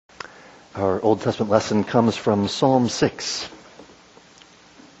Our Old Testament lesson comes from Psalm 6.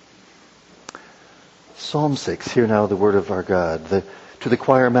 Psalm 6, hear now the word of our God. To the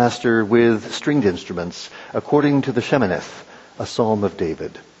choir master with stringed instruments, according to the Sheminith, a psalm of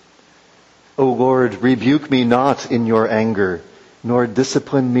David. O Lord, rebuke me not in your anger, nor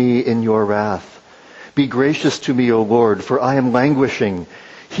discipline me in your wrath. Be gracious to me, O Lord, for I am languishing.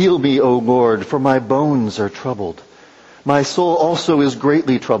 Heal me, O Lord, for my bones are troubled. My soul also is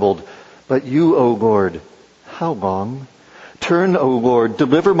greatly troubled. But you, O Lord, how long? Turn, O Lord,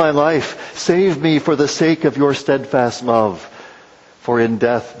 deliver my life. Save me for the sake of your steadfast love. For in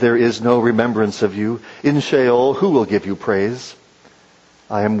death there is no remembrance of you. In Sheol, who will give you praise?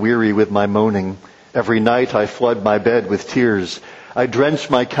 I am weary with my moaning. Every night I flood my bed with tears. I drench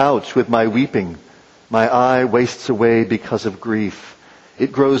my couch with my weeping. My eye wastes away because of grief.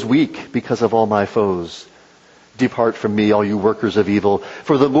 It grows weak because of all my foes. Depart from me, all you workers of evil,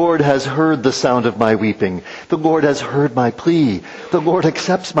 for the Lord has heard the sound of my weeping. The Lord has heard my plea. The Lord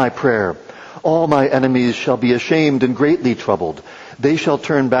accepts my prayer. All my enemies shall be ashamed and greatly troubled. They shall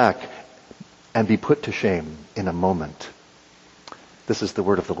turn back and be put to shame in a moment. This is the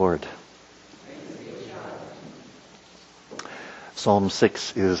word of the Lord. Psalm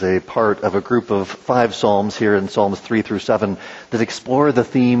 6 is a part of a group of 5 psalms here in Psalms 3 through 7 that explore the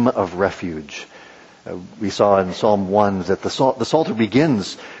theme of refuge. We saw in Psalm 1 that the Psalter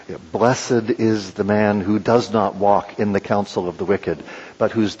begins, blessed is the man who does not walk in the counsel of the wicked,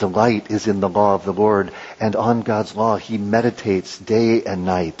 but whose delight is in the law of the Lord, and on God's law he meditates day and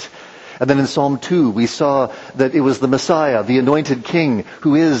night. And then in Psalm 2 we saw that it was the Messiah, the anointed King,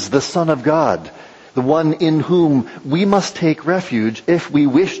 who is the Son of God, the one in whom we must take refuge if we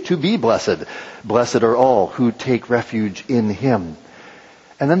wish to be blessed. Blessed are all who take refuge in him.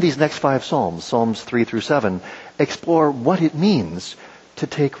 And then these next 5 psalms, Psalms 3 through 7, explore what it means to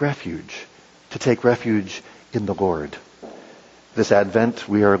take refuge in the Lord. This Advent,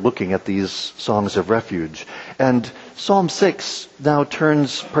 we are looking at these songs of refuge. And Psalm 6 now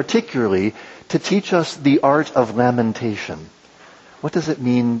turns particularly to teach us the art of lamentation. What does it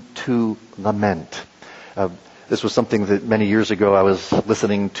mean to lament? This was something that many years ago I was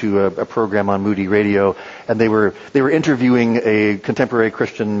listening to a program on Moody Radio, and they were interviewing a contemporary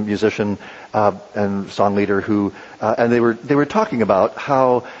Christian musician and song leader and they were talking about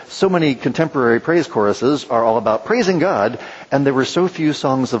how so many contemporary praise choruses are all about praising God, and there were so few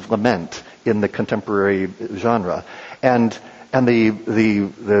songs of lament in the contemporary genre. And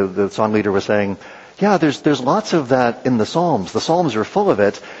the song leader was saying, yeah, there's lots of that in the Psalms. The Psalms are full of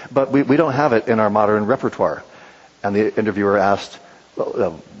it, but we don't have it in our modern repertoire. And the interviewer asked,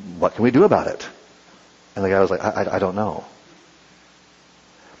 well, what can we do about it? And the guy was like, I don't know.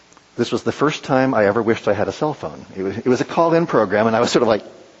 This was the first time I ever wished I had a cell phone. It was a call-in program, and I was sort of like,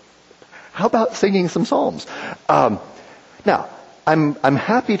 how about singing some psalms? Now, I'm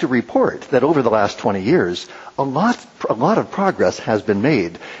happy to report that over the last 20 years, a lot of progress has been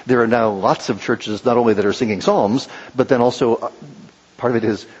made. There are now lots of churches not only that are singing psalms, but then also part of it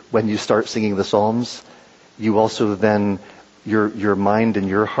is when you start singing the psalms, you also then, your mind and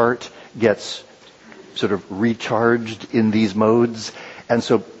your heart gets sort of recharged in these modes. And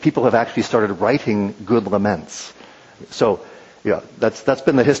so people have actually started writing good laments. So, yeah, that's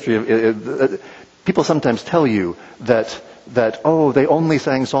been the history of people sometimes tell you that they only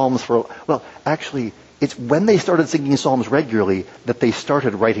sang psalms well, actually, it's when they started singing psalms regularly that they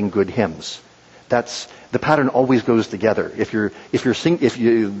started writing good hymns. That's the pattern always goes together. That's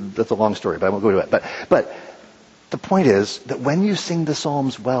a long story, but I won't go to it. But the point is that when you sing the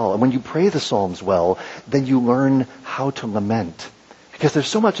psalms well, and when you pray the psalms well, then you learn how to lament. Because there's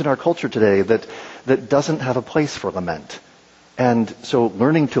so much in our culture today that doesn't have a place for lament. And so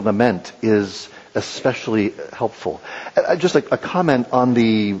learning to lament is especially helpful. Just a comment on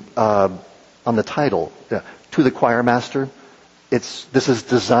the title, To the Choir Master. This is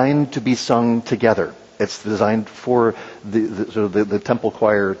designed to be sung together. It's designed for the temple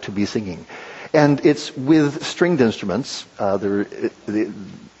choir to be singing. And it's with stringed instruments. There's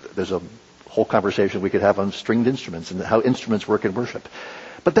a whole conversation we could have on stringed instruments and how instruments work in worship.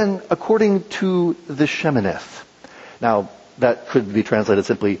 But then according to the Sheminith. Now, that could be translated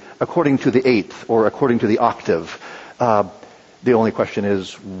simply according to the eighth or according to the octave. The only question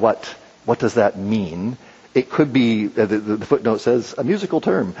is, what does that mean? It could be, the footnote says, a musical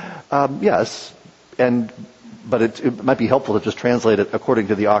term. Yes, but it might be helpful to just translate it according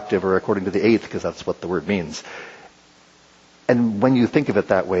to the octave or according to the eighth, because that's what the word means. And when you think of it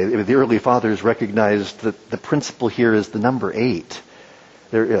that way, the early fathers recognized that the principle here is the number 8.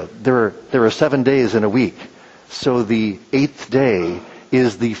 There are 7 days in a week. So the 8th day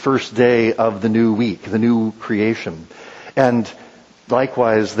is the first day of the new week, the new creation. And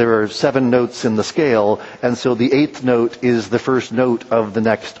likewise, there are 7 notes in the scale, and so the 8th note is the first note of the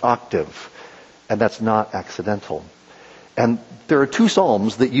next octave. And that's not accidental. And there are 2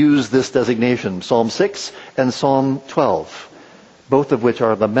 psalms that use this designation, Psalm 6 and Psalm 12, both of which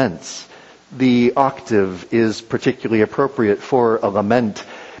are laments. The octave is particularly appropriate for a lament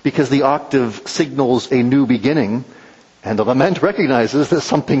because the octave signals a new beginning, and a lament recognizes that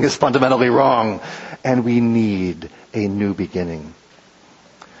something is fundamentally wrong, and we need a new beginning.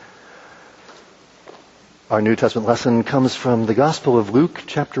 Our New Testament lesson comes from the Gospel of Luke,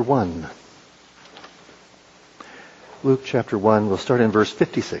 chapter 1. Luke chapter 1, we'll start in verse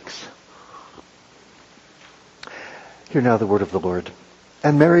 56. Hear now the word of the Lord.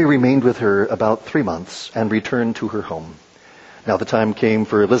 And Mary remained with her about 3 months and returned to her home. Now the time came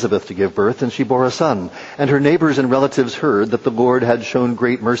for Elizabeth to give birth, and she bore a son. And her neighbors and relatives heard that the Lord had shown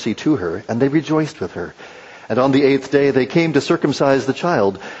great mercy to her, and they rejoiced with her. And on the 8th day they came to circumcise the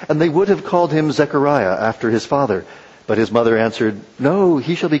child, and they would have called him Zechariah after his father. But his mother answered, "No,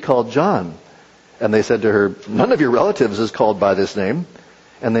 he shall be called John." And they said to her, "None of your relatives is called by this name."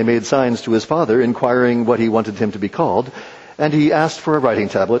 And they made signs to his father, inquiring what he wanted him to be called. And he asked for a writing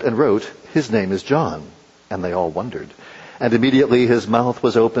tablet and wrote, "His name is John." And they all wondered. And immediately his mouth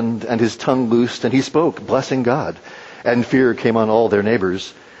was opened and his tongue loosed, and he spoke, blessing God. And fear came on all their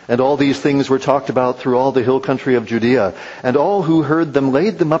neighbors. And all these things were talked about through all the hill country of Judea. And all who heard them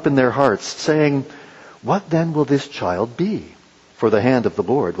laid them up in their hearts, saying, "What then will this child be?" For the hand of the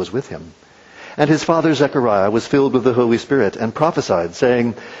Lord was with him. And his father Zechariah was filled with the Holy Spirit and prophesied,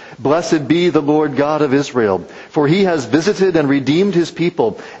 saying, "Blessed be the Lord God of Israel, for he has visited and redeemed his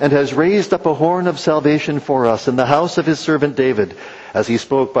people, and has raised up a horn of salvation for us in the house of his servant David, as he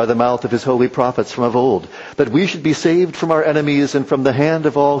spoke by the mouth of his holy prophets from of old, that we should be saved from our enemies and from the hand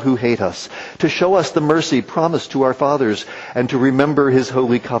of all who hate us, to show us the mercy promised to our fathers, and to remember his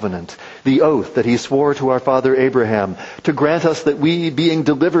holy covenant, the oath that he swore to our father Abraham, to grant us that we, being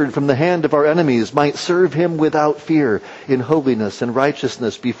delivered from the hand of our enemies, might serve him without fear, in holiness and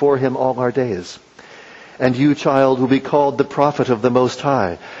righteousness before him all our days. And you, child, will be called the prophet of the Most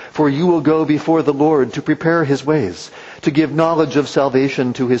High, for you will go before the Lord to prepare his ways, to give knowledge of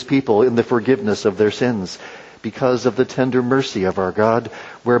salvation to his people in the forgiveness of their sins, because of the tender mercy of our God,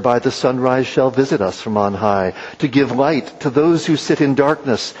 whereby the sunrise shall visit us from on high, to give light to those who sit in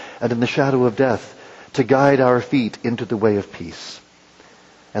darkness and in the shadow of death, to guide our feet into the way of peace.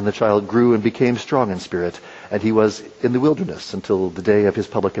 And the child grew and became strong in spirit, and he was in the wilderness until the day of his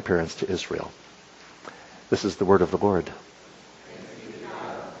public appearance to Israel. This is the word of the Lord.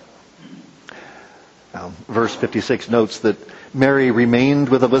 Verse 56 notes that Mary remained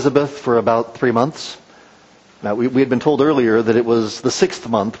with Elizabeth for about 3 months. Now, we had been told earlier that it was the 6th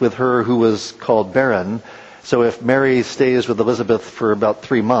month with her who was called barren. So if Mary stays with Elizabeth for about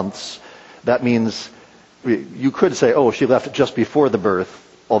 3 months, that means you could say, oh, she left just before the birth.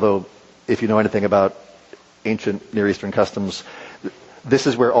 Although, if you know anything about ancient Near Eastern customs, this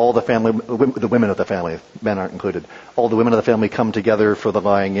is where all the family, the women of the family, men aren't included, all the women of the family come together for the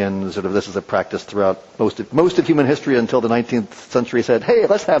lying in. Sort of, this is a practice throughout most of human history until the 19th century said, hey,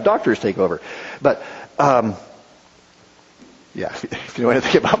 let's have doctors take over. But, yeah, if you know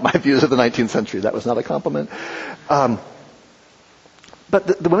anything about my views of the 19th century, that was not a compliment. But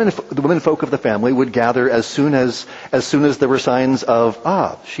the women folk of the family would gather as soon as there were signs of,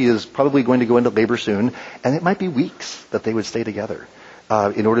 she is probably going to go into labor soon, and it might be weeks that they would stay together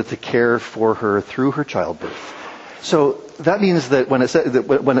in order to care for her through her childbirth. So that means that when it said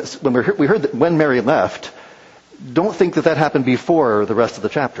that we heard that when Mary left, don't think that happened before the rest of the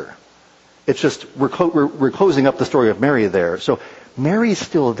chapter. It's just we're closing up the story of Mary there. So Mary's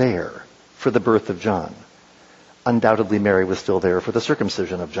still there for the birth of John. Undoubtedly, Mary was still there for the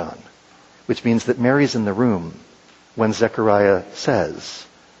circumcision of John, which means that Mary's in the room when Zechariah says,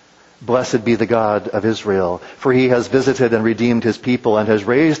 "Blessed be the God of Israel, for he has visited and redeemed his people and has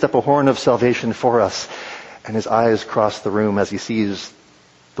raised up a horn of salvation for us." And his eyes cross the room as he sees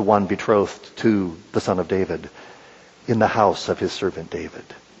the one betrothed to the son of David in the house of his servant David.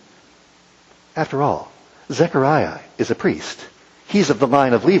 After all, Zechariah is a priest. He's of the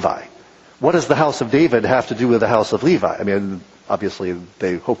line of Levi. What does the house of David have to do with the house of Levi? I mean, obviously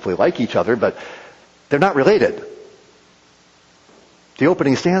they hopefully like each other, but they're not related. The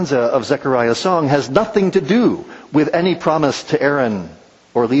opening stanza of Zechariah's song has nothing to do with any promise to Aaron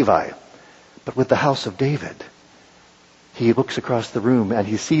or Levi, but with the house of David. He looks across the room and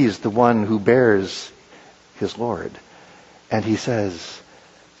he sees the one who bears his Lord. And he says,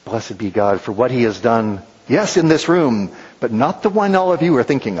 "Blessed be God for what he has done Yes, in this room, but not the one all of you are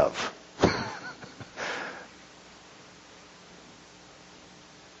thinking of.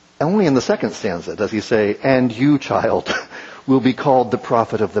 Only in the second stanza does he say, and you, child, will be called the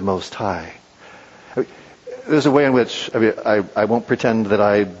prophet of the Most High. There's a way in which, I won't pretend that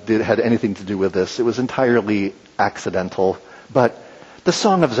I had anything to do with this. It was entirely accidental. But the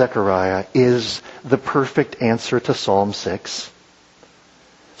Song of Zechariah is the perfect answer to Psalm 6.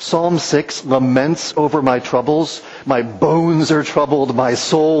 Psalm 6 laments over my troubles. My bones are troubled. My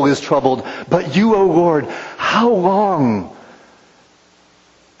soul is troubled. But you, O Lord, how long?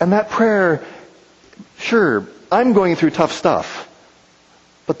 And that prayer, sure, I'm going through tough stuff.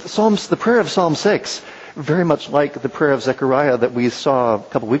 But the prayer of Psalm 6, very much like the prayer of Zechariah that we saw a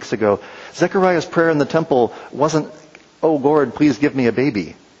couple weeks ago. Zechariah's prayer in the temple wasn't, oh Lord, please give me a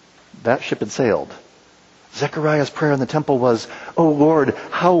baby. That ship had sailed. Zechariah's prayer in the temple was, oh Lord,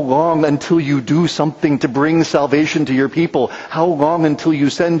 how long until you do something to bring salvation to your people? How long until you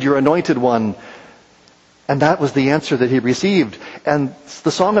send your anointed one? And that was the answer that he received. And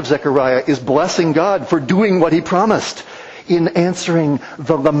the Song of Zechariah is blessing God for doing what he promised in answering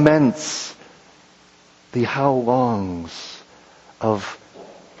the laments, the how longs of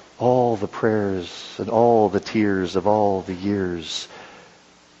all the prayers and all the tears of all the years.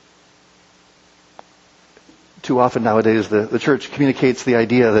 Too often nowadays the church communicates the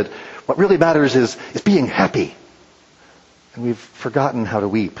idea that what really matters is being happy. And we've forgotten how to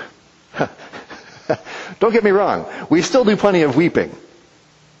weep. Don't get me wrong, we still do plenty of weeping.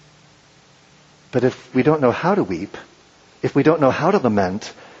 But if we don't know how to weep, if we don't know how to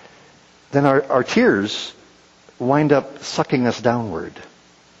lament, then our tears wind up sucking us downward.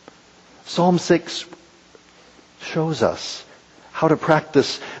 Psalm 6 shows us how to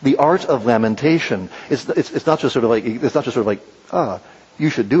practice the art of lamentation. It's not just sort of like, you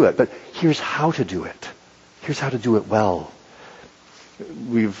should do it, but here's how to do it. Here's how to do it well.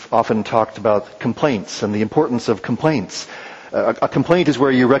 We've often talked about complaints and the importance of complaints. A complaint is where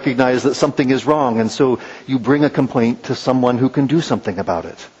you recognize that something is wrong, and so you bring a complaint to someone who can do something about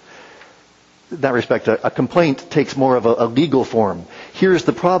it. In that respect, a complaint takes more of a legal form. Here's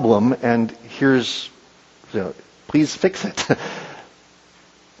the problem, and please fix it.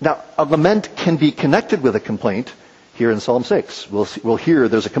 Now, a lament can be connected with a complaint. Here in Psalm 6, we'll hear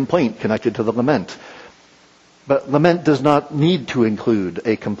there's a complaint connected to the lament. But lament does not need to include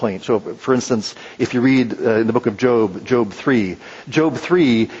a complaint. So, for instance, if you read in the book of Job 3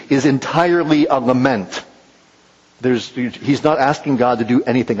 is entirely a lament. He's not asking God to do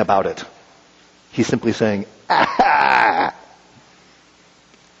anything about it. He's simply saying, ah!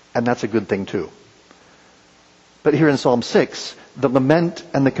 And that's a good thing too. But here in Psalm 6, the lament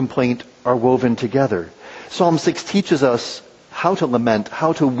and the complaint are woven together. Psalm 6 teaches us how to lament,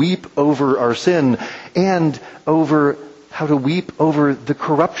 how to weep over our sin, and over how to weep over the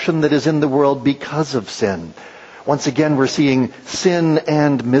corruption that is in the world because of sin. Once again, we're seeing sin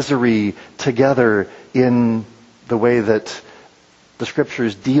and misery together in the way that the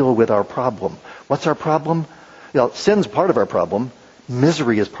Scriptures deal with our problem. What's our problem? Sin's part of our problem.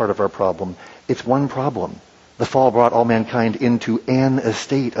 Misery is part of our problem. It's one problem. The fall brought all mankind into an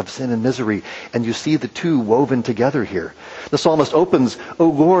estate of sin and misery. And you see the two woven together here. The psalmist opens, O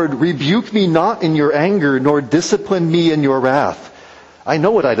Lord, rebuke me not in your anger, nor discipline me in your wrath. I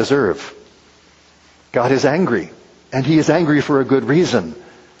know what I deserve. God is angry. And he is angry for a good reason.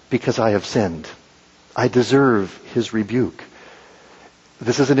 Because I have sinned. I deserve his rebuke.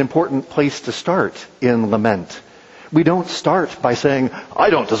 This is an important place to start in lament. We don't start by saying, I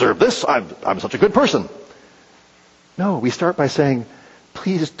don't deserve this. I'm such a good person. No, we start by saying,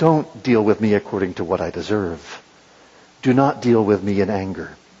 please don't deal with me according to what I deserve. Do not deal with me in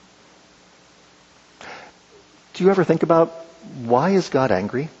anger. Do you ever think about, why is God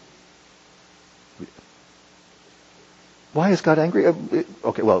angry? Why is God angry?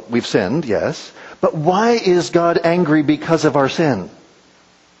 Okay, well, we've sinned, yes. But why is God angry because of our sin?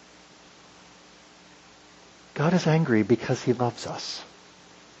 God is angry because he loves us.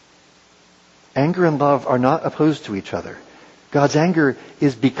 Anger and love are not opposed to each other. God's anger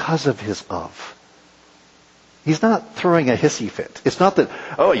is because of his love. He's not throwing a hissy fit. It's not that,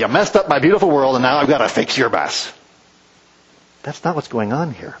 oh, you messed up my beautiful world and now I've got to fix your mess. That's not what's going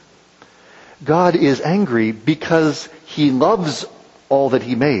on here. God is angry because he loves all that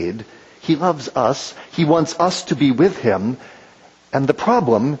he made. He loves us. He wants us to be with him. And the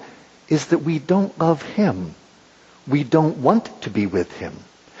problem is that we don't love him. We don't want to be with him.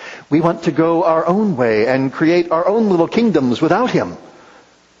 We want to go our own way and create our own little kingdoms without him.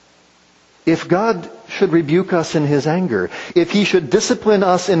 If God should rebuke us in his anger, if he should discipline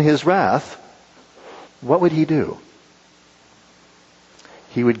us in his wrath, what would he do?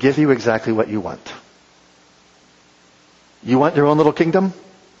 He would give you exactly what you want. You want your own little kingdom?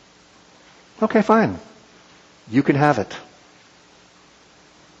 Okay, fine. You can have it.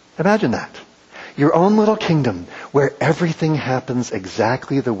 Imagine that. Your own little kingdom where everything happens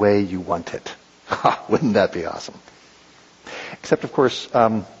exactly the way you want it. Wouldn't that be awesome? Except, of course,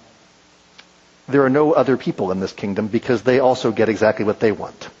 there are no other people in this kingdom because they also get exactly what they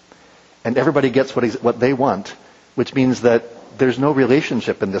want. And everybody gets what they want, which means that there's no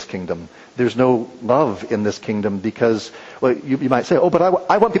relationship in this kingdom. There's no love in this kingdom because, well, you might say, oh, but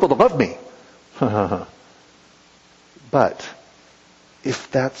I want people to love me. But if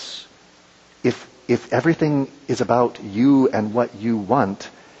everything is about you and what you want,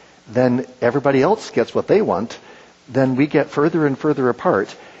 then everybody else gets what they want, then we get further and further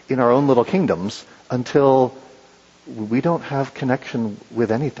apart in our own little kingdoms until we don't have connection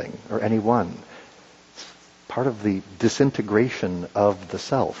with anything or anyone. It's part of the disintegration of the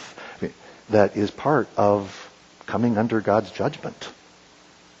self that is part of coming under God's judgment.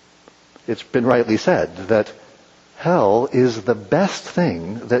 It's been rightly said that hell is the best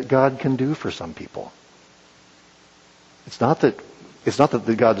thing that God can do for some people. It's not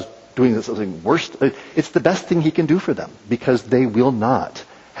that God's doing something worse. It's the best thing he can do for them because they will not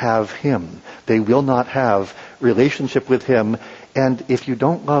have him. They will not have relationship with him. And if you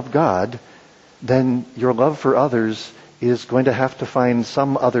don't love God, then your love for others is going to have to find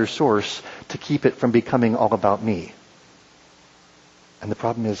some other source to keep it from becoming all about me. And the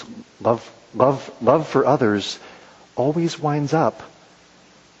problem is love for others always winds up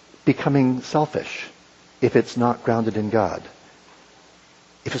becoming selfish if it's not grounded in God.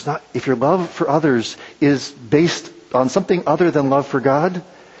 If your love for others is based on something other than love for God,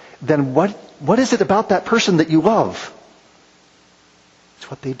 then what is it about that person that you love?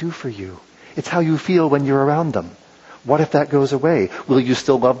 It's what they do for you. It's how you feel when you're around them. What if that goes away? Will you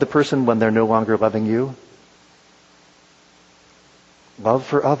still love the person when they're no longer loving you? Love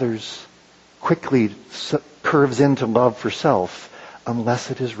for others quickly curves into love for self unless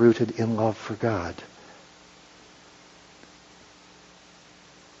it is rooted in love for God.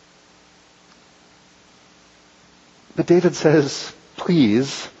 But David says,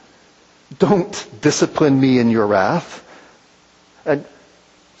 please, don't discipline me in your wrath. And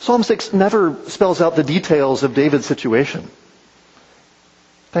Psalm 6 never spells out the details of David's situation.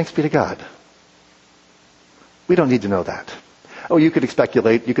 Thanks be to God. We don't need to know that. Oh, you could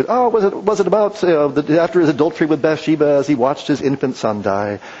speculate. You could, was it about after his adultery with Bathsheba as he watched his infant son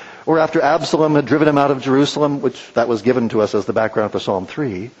die? Or after Absalom had driven him out of Jerusalem, which that was given to us as the background for Psalm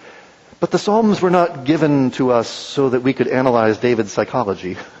 3. But the Psalms were not given to us so that we could analyze David's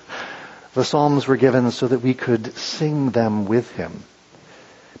psychology. The Psalms were given so that we could sing them with him.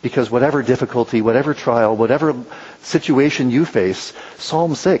 Because whatever difficulty, whatever trial, whatever situation you face,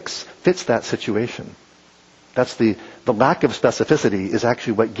 Psalm 6 fits that situation. That's the lack of specificity is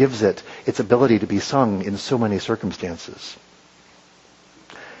actually what gives it its ability to be sung in so many circumstances.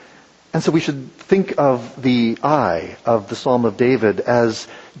 And so we should think of the I of the Psalm of David as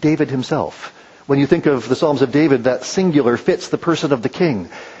David himself. When you think of the Psalms of David, that singular fits the person of the king,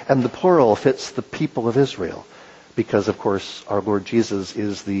 and the plural fits the people of Israel. Because, of course, our Lord Jesus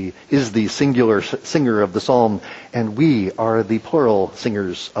is the singular singer of the psalm, and we are the plural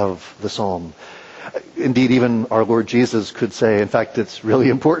singers of the psalm. Indeed, even our Lord Jesus could say, in fact, it's really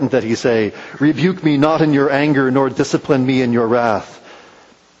important that he say, rebuke me not in your anger, nor discipline me in your wrath.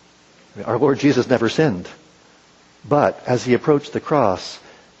 Our Lord Jesus never sinned. But as he approached the cross,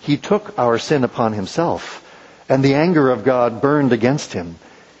 he took our sin upon himself, and the anger of God burned against him.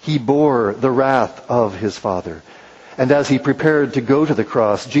 He bore the wrath of his Father. And as he prepared to go to the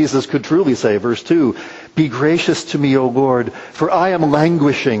cross, Jesus could truly say, verse 2, be gracious to me, O Lord, for I am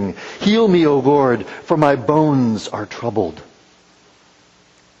languishing. Heal me, O Lord, for my bones are troubled.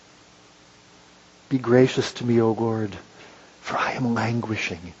 Be gracious to me, O Lord, for I am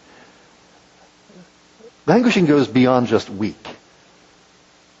languishing. Languishing goes beyond just weak.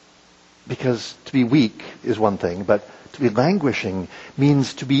 Because to be weak is one thing, but to be languishing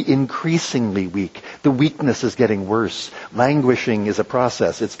means to be increasingly weak. The weakness is getting worse. Languishing is a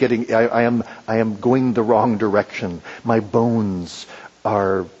process. It's getting, I am going the wrong direction. My bones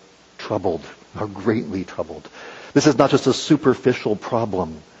are troubled, are greatly troubled. This is not just a superficial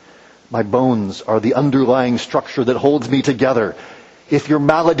problem. My bones are the underlying structure that holds me together. If your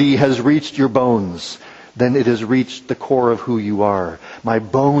malady has reached your bones, then it has reached the core of who you are. My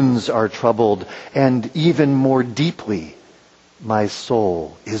bones are troubled, and even more deeply, my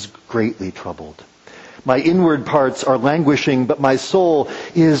soul is greatly troubled. My inward parts are languishing, but my soul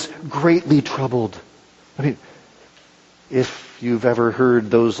is greatly troubled. I mean, if you've ever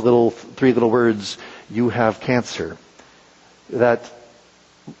heard those three little words, "you have cancer," that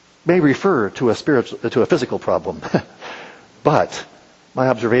may refer to a physical problem. But my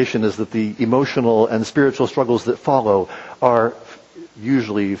observation is that the emotional and spiritual struggles that follow are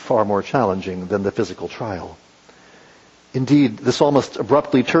usually far more challenging than the physical trial. Indeed, the psalmist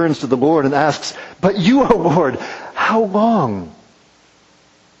abruptly turns to the Lord and asks, "But you, O Lord, how long?"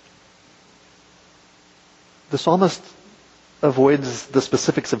 The psalmist avoids the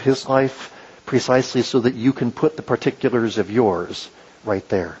specifics of his life precisely so that you can put the particulars of yours right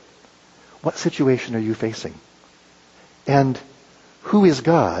there. What situation are you facing? And who is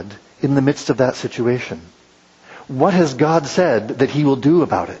God in the midst of that situation? What has God said that he will do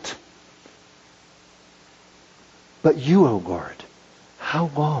about it? But you, O Lord,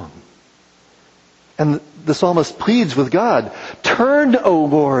 how long? And the psalmist pleads with God, "Turn, O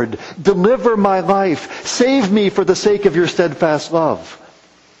Lord, deliver my life, save me for the sake of your steadfast love."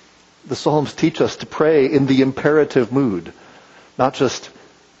 The Psalms teach us to pray in the imperative mood, not just,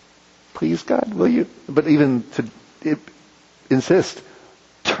 "Please God, will you?" but even to insist,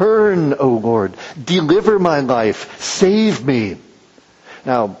 "Turn, O Lord, deliver my life, save me."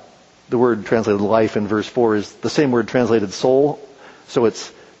 Now, the word translated life in verse 4 is the same word translated soul, so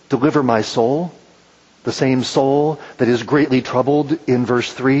it's "deliver my soul." The same soul that is greatly troubled in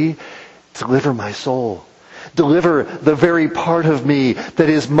verse 3. Deliver my soul. Deliver the very part of me that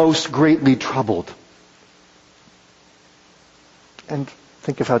is most greatly troubled. And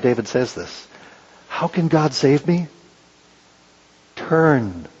think of how David says this. How can God save me?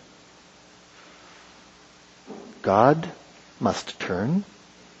 Turn. God must turn?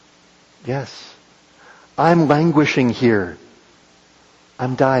 Yes. I'm languishing here.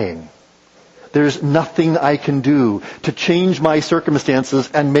 I'm dying. There's nothing I can do to change my circumstances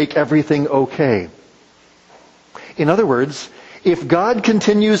and make everything okay. In other words, if God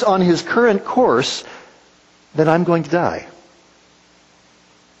continues on his current course, then I'm going to die.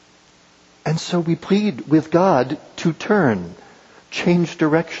 And so we plead with God to turn, change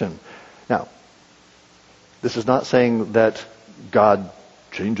direction. Now, this is not saying that God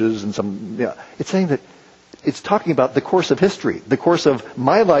changes in some... it's saying that it's talking about the course of history, the course of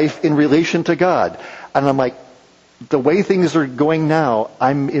my life in relation to God. And I'm like, the way things are going now,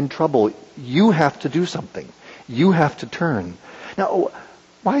 I'm in trouble. You have to do something. You have to turn. Now,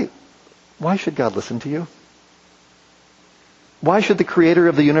 why should God listen to you? Why should the creator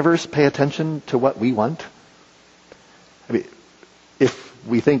of the universe pay attention to what we want? I mean, if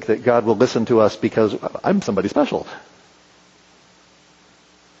we think that God will listen to us because I'm somebody special,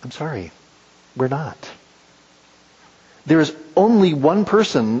 I'm sorry, we're not. There is only one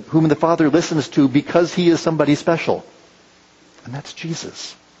person whom the Father listens to because he is somebody special. And that's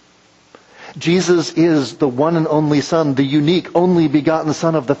Jesus. Jesus is the one and only Son, the unique, only begotten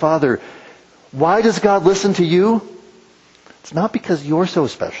Son of the Father. Why does God listen to you? It's not because you're so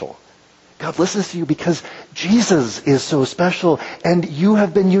special. God listens to you because Jesus is so special and you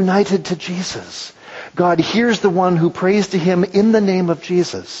have been united to Jesus. God hears the one who prays to him in the name of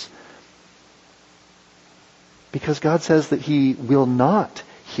Jesus. Because God says that he will not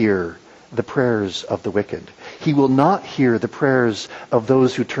hear the prayers of the wicked. He will not hear the prayers of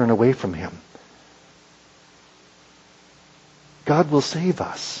those who turn away from him. God will save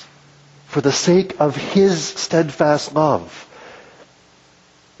us for the sake of his steadfast love.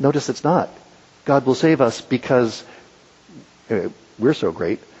 Notice it's not. God will save us because we're so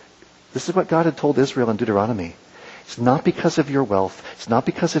great. This is what God had told Israel in Deuteronomy. It's not because of your wealth. It's not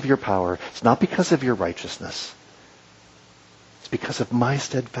because of your power. It's not because of your righteousness. It's because of my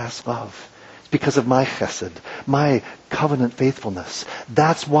steadfast love. It's because of my chesed, my covenant faithfulness.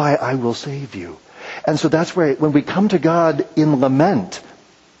 That's why I will save you. And so that's where, when we come to God in lament,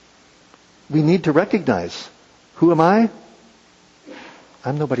 we need to recognize, who am I?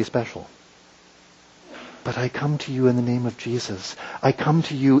 I'm nobody special. But I come to you in the name of Jesus. I come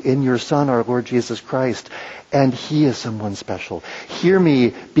to you in your Son, our Lord Jesus Christ, and he is someone special. Hear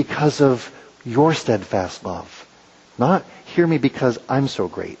me because of your steadfast love. Not hear me because I'm so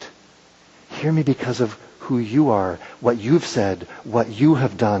great. Hear me because of who you are, what you've said, what you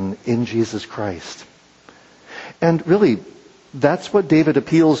have done in Jesus Christ. And really, that's what David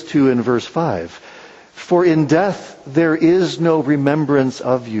appeals to in verse 5. For in death there is no remembrance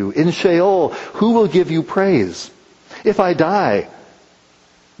of you. In Sheol, who will give you praise? If I die,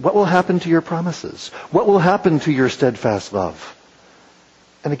 what will happen to your promises? What will happen to your steadfast love?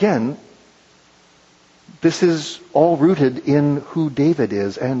 And again, this is all rooted in who David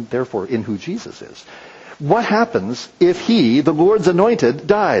is and therefore in who Jesus is. What happens if he, the Lord's anointed,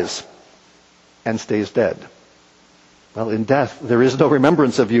 dies? and stays dead. Well, in death, there is no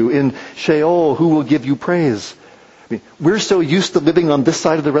remembrance of you. In Sheol, who will give you praise? I mean, we're so used to living on this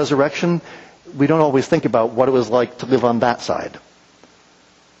side of the resurrection, we don't always think about what it was like to live on that side.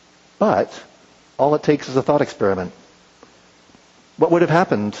 But all it takes is a thought experiment. What would have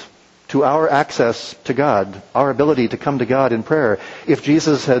happened to our access to God, our ability to come to God in prayer, if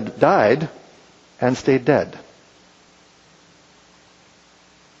Jesus had died and stayed dead?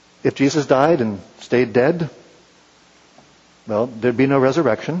 If Jesus died and stayed dead, well, there'd be no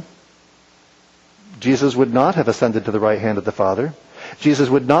resurrection. Jesus would not have ascended to the right hand of the Father. Jesus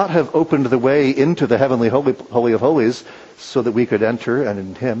would not have opened the way into the heavenly Holy of Holies so that we could enter and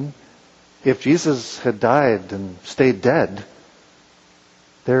in Him. If Jesus had died and stayed dead,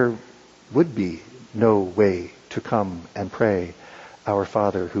 there would be no way to come and pray, Our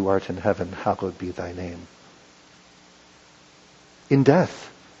Father who art in heaven, hallowed be thy name. In death,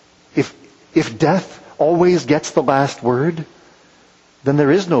 if death always gets the last word, then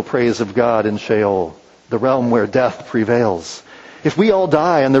there is no praise of God in Sheol, the realm where death prevails. If we all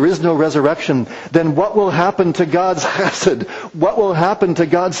die and there is no resurrection, then what will happen to God's chesed? What will happen to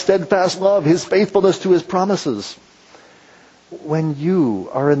God's steadfast love, His faithfulness to His promises? When you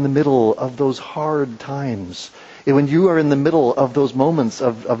are in the middle of those hard times, when you are in the middle of those moments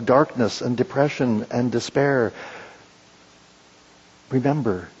of darkness and depression and despair,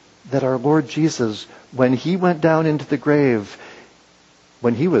 remember that our Lord Jesus, when He went down into the grave,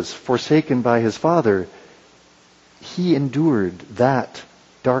 when He was forsaken by His Father, He endured that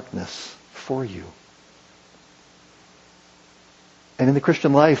darkness for you. And in the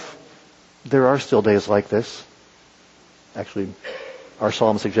Christian life, there are still days like this. Actually, our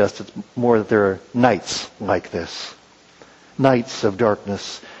psalm suggests it's more that there are nights like this. Nights of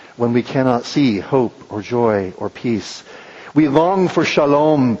darkness when we cannot see hope or joy or peace. We long for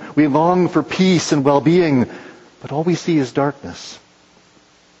shalom. We long for peace and well-being. But all we see is darkness.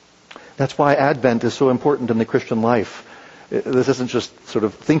 That's why Advent is so important in the Christian life. This isn't just sort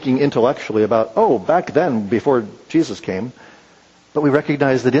of thinking intellectually about, back then, before Jesus came. But we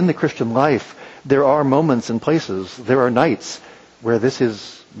recognize that in the Christian life, there are moments and places, there are nights where this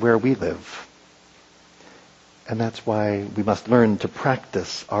is where we live. And that's why we must learn to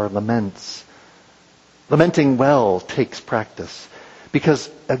practice our laments. Lamenting well takes practice, because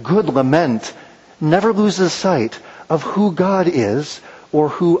a good lament never loses sight of who God is or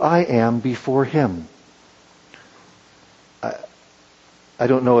who I am before Him. I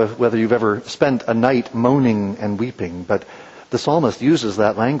don't know whether you've ever spent a night moaning and weeping, but the psalmist uses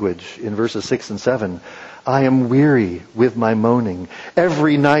that language in verses 6 and 7. I am weary with my moaning.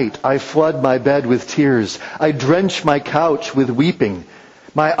 Every night I flood my bed with tears. I drench my couch with weeping.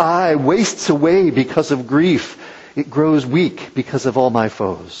 My eye wastes away because of grief. It grows weak because of all my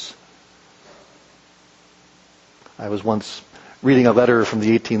foes. I was once reading a letter from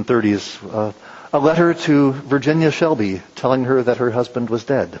the 1830s, a letter to Virginia Shelby telling her that her husband was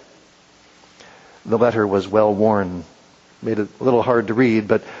dead. The letter was well worn, made it a little hard to read,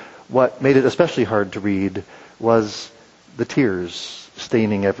 but what made it especially hard to read was the tears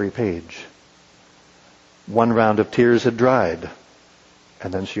staining every page. One round of tears had dried,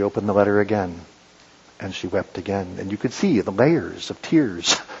 and then she opened the letter again, and she wept again. And you could see the layers of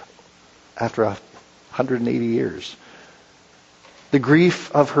tears after 180 years. The grief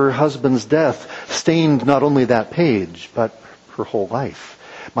of her husband's death stained not only that page, but her whole life.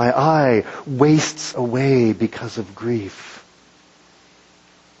 My eye wastes away because of grief.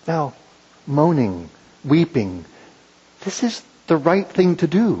 Now, moaning, weeping, this is the right thing to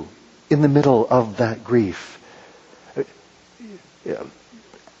do in the middle of that grief.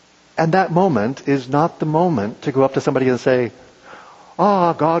 And that moment is not the moment to go up to somebody and say,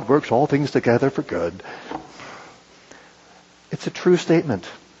 God works all things together for good. It's a true statement,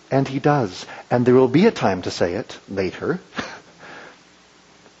 and He does. And there will be a time to say it later.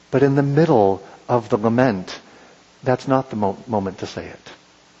 But in the middle of the lament, that's not the moment to say it.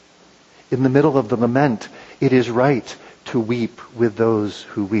 In the middle of the lament, it is right to weep with those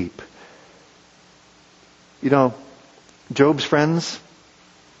who weep. You know, Job's friends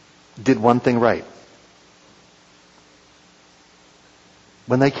did one thing right.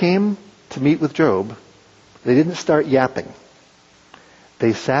 When they came to meet with Job, they didn't start yapping.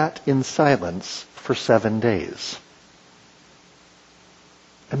 They sat in silence for 7 days.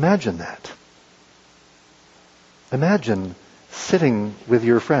 Imagine that. Imagine sitting with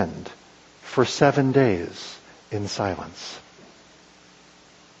your friend for 7 days in silence.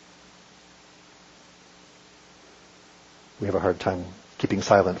 We have a hard time keeping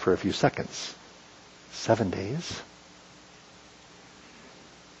silent for a few seconds. 7 days?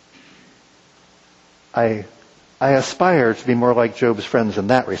 I aspire to be more like Job's friends in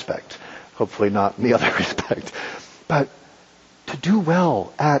that respect. Hopefully not in the other respect. But to do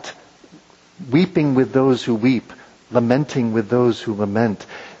well at weeping with those who weep, lamenting with those who lament,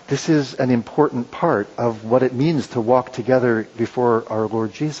 this is an important part of what it means to walk together before our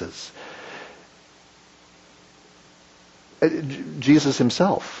Lord Jesus. Jesus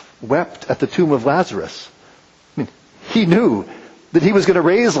himself wept at the tomb of Lazarus. I mean, he knew that he was going to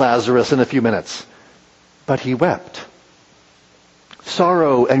raise Lazarus in a few minutes, but he wept.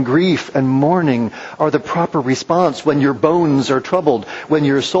 Sorrow and grief and mourning are the proper response when your bones are troubled, when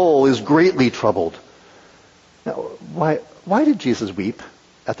your soul is greatly troubled. Now, why did Jesus weep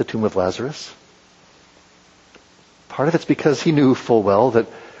at the tomb of Lazarus? Part of it's because he knew full well that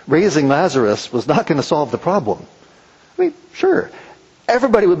raising Lazarus was not going to solve the problem. I mean, sure,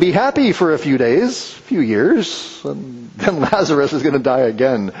 everybody would be happy for a few days, a few years, and then Lazarus is going to die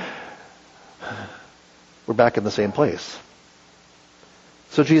again. We're back in the same place.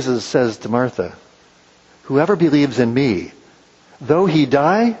 So Jesus says to Martha, "Whoever believes in me, though he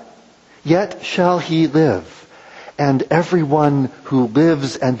die, yet shall he live. And everyone who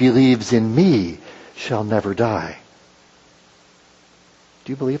lives and believes in me shall never die."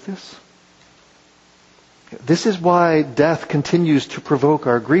 Do you believe this? This is why death continues to provoke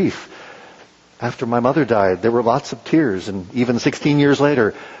our grief. After my mother died, there were lots of tears, and even 16 years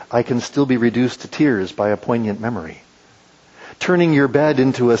later, I can still be reduced to tears by a poignant memory. Turning your bed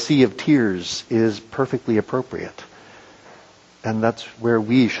into a sea of tears is perfectly appropriate. And that's where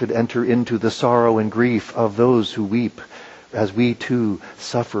we should enter into the sorrow and grief of those who weep, as we too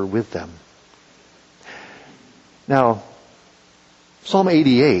suffer with them. Now, Psalm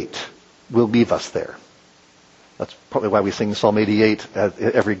 88 will leave us there. That's probably why we sing Psalm 88 at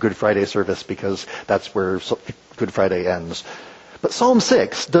every Good Friday service, because that's where Good Friday ends. But Psalm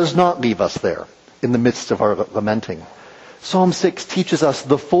 6 does not leave us there in the midst of our lamenting. Psalm 6 teaches us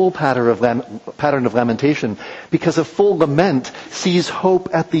the full pattern of lamentation, because a full lament sees hope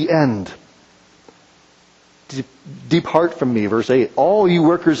at the end. Depart from me, verse 8, all you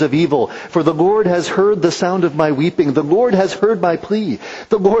workers of evil, for the Lord has heard the sound of my weeping. The Lord has heard my plea.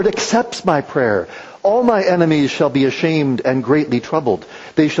 The Lord accepts my prayer. All my enemies shall be ashamed and greatly troubled.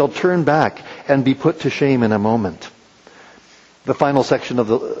 They shall turn back and be put to shame in a moment. The final section of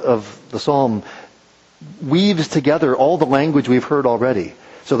the psalm weaves together all the language we've heard already.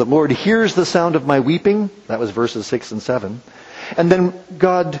 So the Lord hears the sound of my weeping. That was verses 6 and 7. And then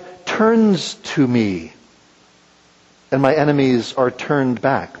God turns to me, and my enemies are turned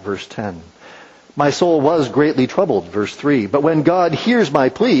back, verse 10. My soul was greatly troubled, verse 3. But when God hears my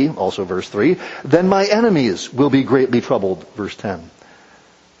plea, also verse 3, then my enemies will be greatly troubled, verse 10.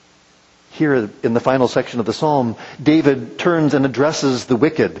 Here in the final section of the psalm, David turns and addresses the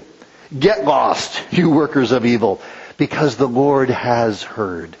wicked. Get lost, you workers of evil, because the Lord has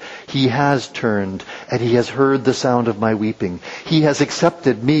heard. He has turned, and he has heard the sound of my weeping. He has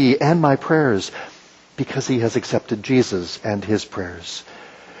accepted me and my prayers, because he has accepted Jesus and his prayers.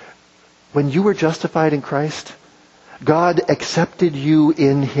 When you were justified in Christ, God accepted you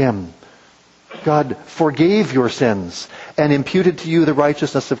in him. God forgave your sins and imputed to you the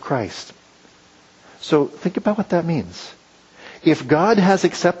righteousness of Christ. So think about what that means. If God has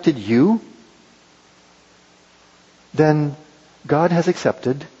accepted you, then God has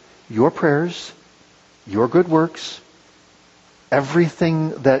accepted your prayers, your good works, everything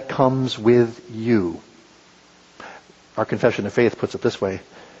that comes with you. Our Confession of Faith puts it this way.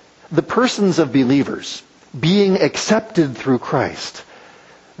 The persons of believers, being accepted through Christ,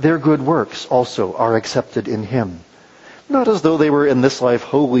 their good works also are accepted in him. Not as though they were in this life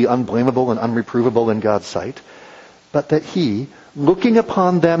wholly unblameable and unreprovable in God's sight, but that he, looking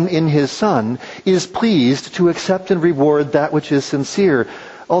upon them in his Son, is pleased to accept and reward that which is sincere,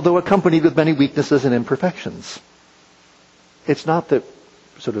 although accompanied with many weaknesses and imperfections. It's not that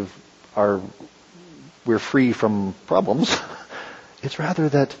we're free from problems. It's rather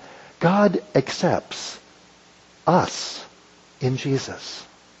that God accepts us in Jesus.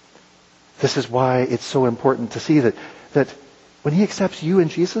 This is why it's so important to see that when he accepts you in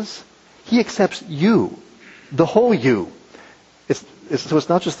Jesus, he accepts you, the whole you. So it's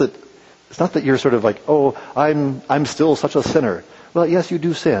not just that, it's not that you're sort of like, oh, I'm still such a sinner. Well, yes, you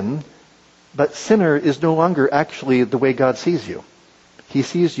do sin, but sinner is no longer actually the way God sees you. He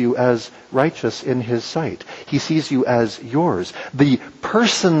sees you as righteous in his sight. He sees you as yours. The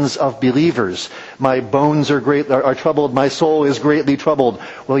persons of believers. My bones are troubled. My soul is greatly troubled.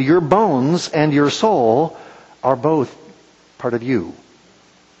 Well, your bones and your soul are both part of you.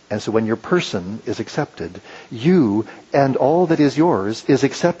 And so when your person is accepted, you and all that is yours is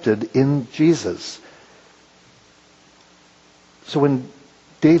accepted in Jesus. So when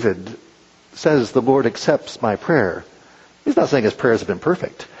David says the Lord accepts my prayer, he's not saying his prayers have been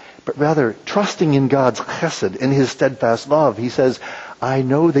perfect, but rather trusting in God's chesed, in his steadfast love. He says, I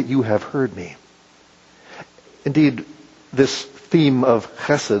know that you have heard me. Indeed, this theme of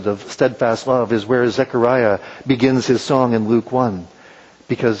chesed, of steadfast love, is where Zechariah begins his song in Luke 1,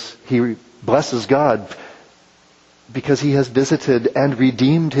 because he blesses God because he has visited and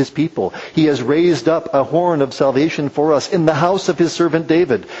redeemed his people. He has raised up a horn of salvation for us in the house of his servant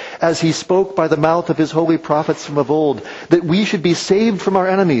David, as he spoke by the mouth of his holy prophets from of old, that we should be saved from our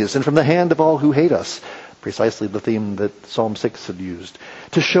enemies and from the hand of all who hate us. Precisely the theme that Psalm 6 had used.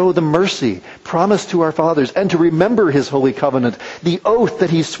 To show the mercy promised to our fathers and to remember his holy covenant, the oath that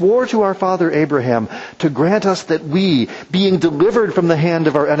he swore to our father Abraham, to grant us that we, being delivered from the hand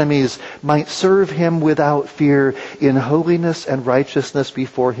of our enemies, might serve him without fear in holiness and righteousness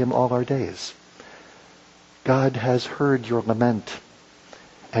before him all our days. God has heard your lament,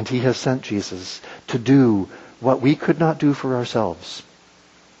 and he has sent Jesus to do what we could not do for ourselves.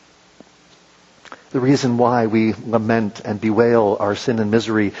 The reason why we lament and bewail our sin and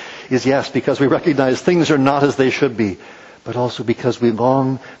misery is, yes, because we recognize things are not as they should be, but also because we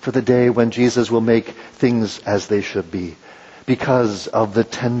long for the day when Jesus will make things as they should be, because of the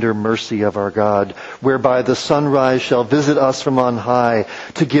tender mercy of our God, whereby the sunrise shall visit us from on high,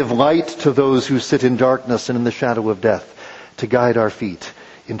 to give light to those who sit in darkness and in the shadow of death, to guide our feet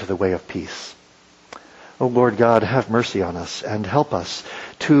into the way of peace. O Lord God, have mercy on us and help us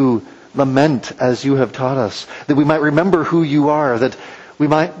to lament as you have taught us, that we might remember who you are, that we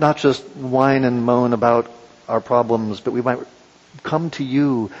might not just whine and moan about our problems, but we might come to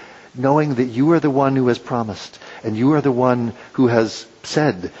you knowing that you are the one who has promised, and you are the one who has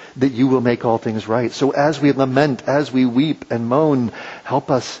said that you will make all things right. So as we lament, as we weep and moan,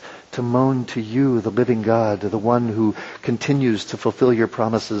 help us to moan to you, the living God, the one who continues to fulfill your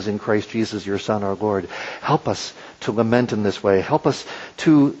promises in Christ Jesus, your Son, our Lord. Help us to lament in this way. Help us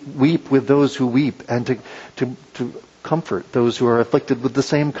to weep with those who weep, and to comfort those who are afflicted with the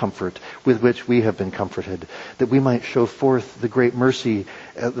same comfort with which we have been comforted, that we might show forth the great mercy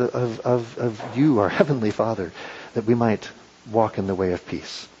of you, our Heavenly Father, that we might walk in the way of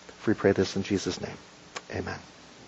peace. For we pray this in Jesus' name. Amen.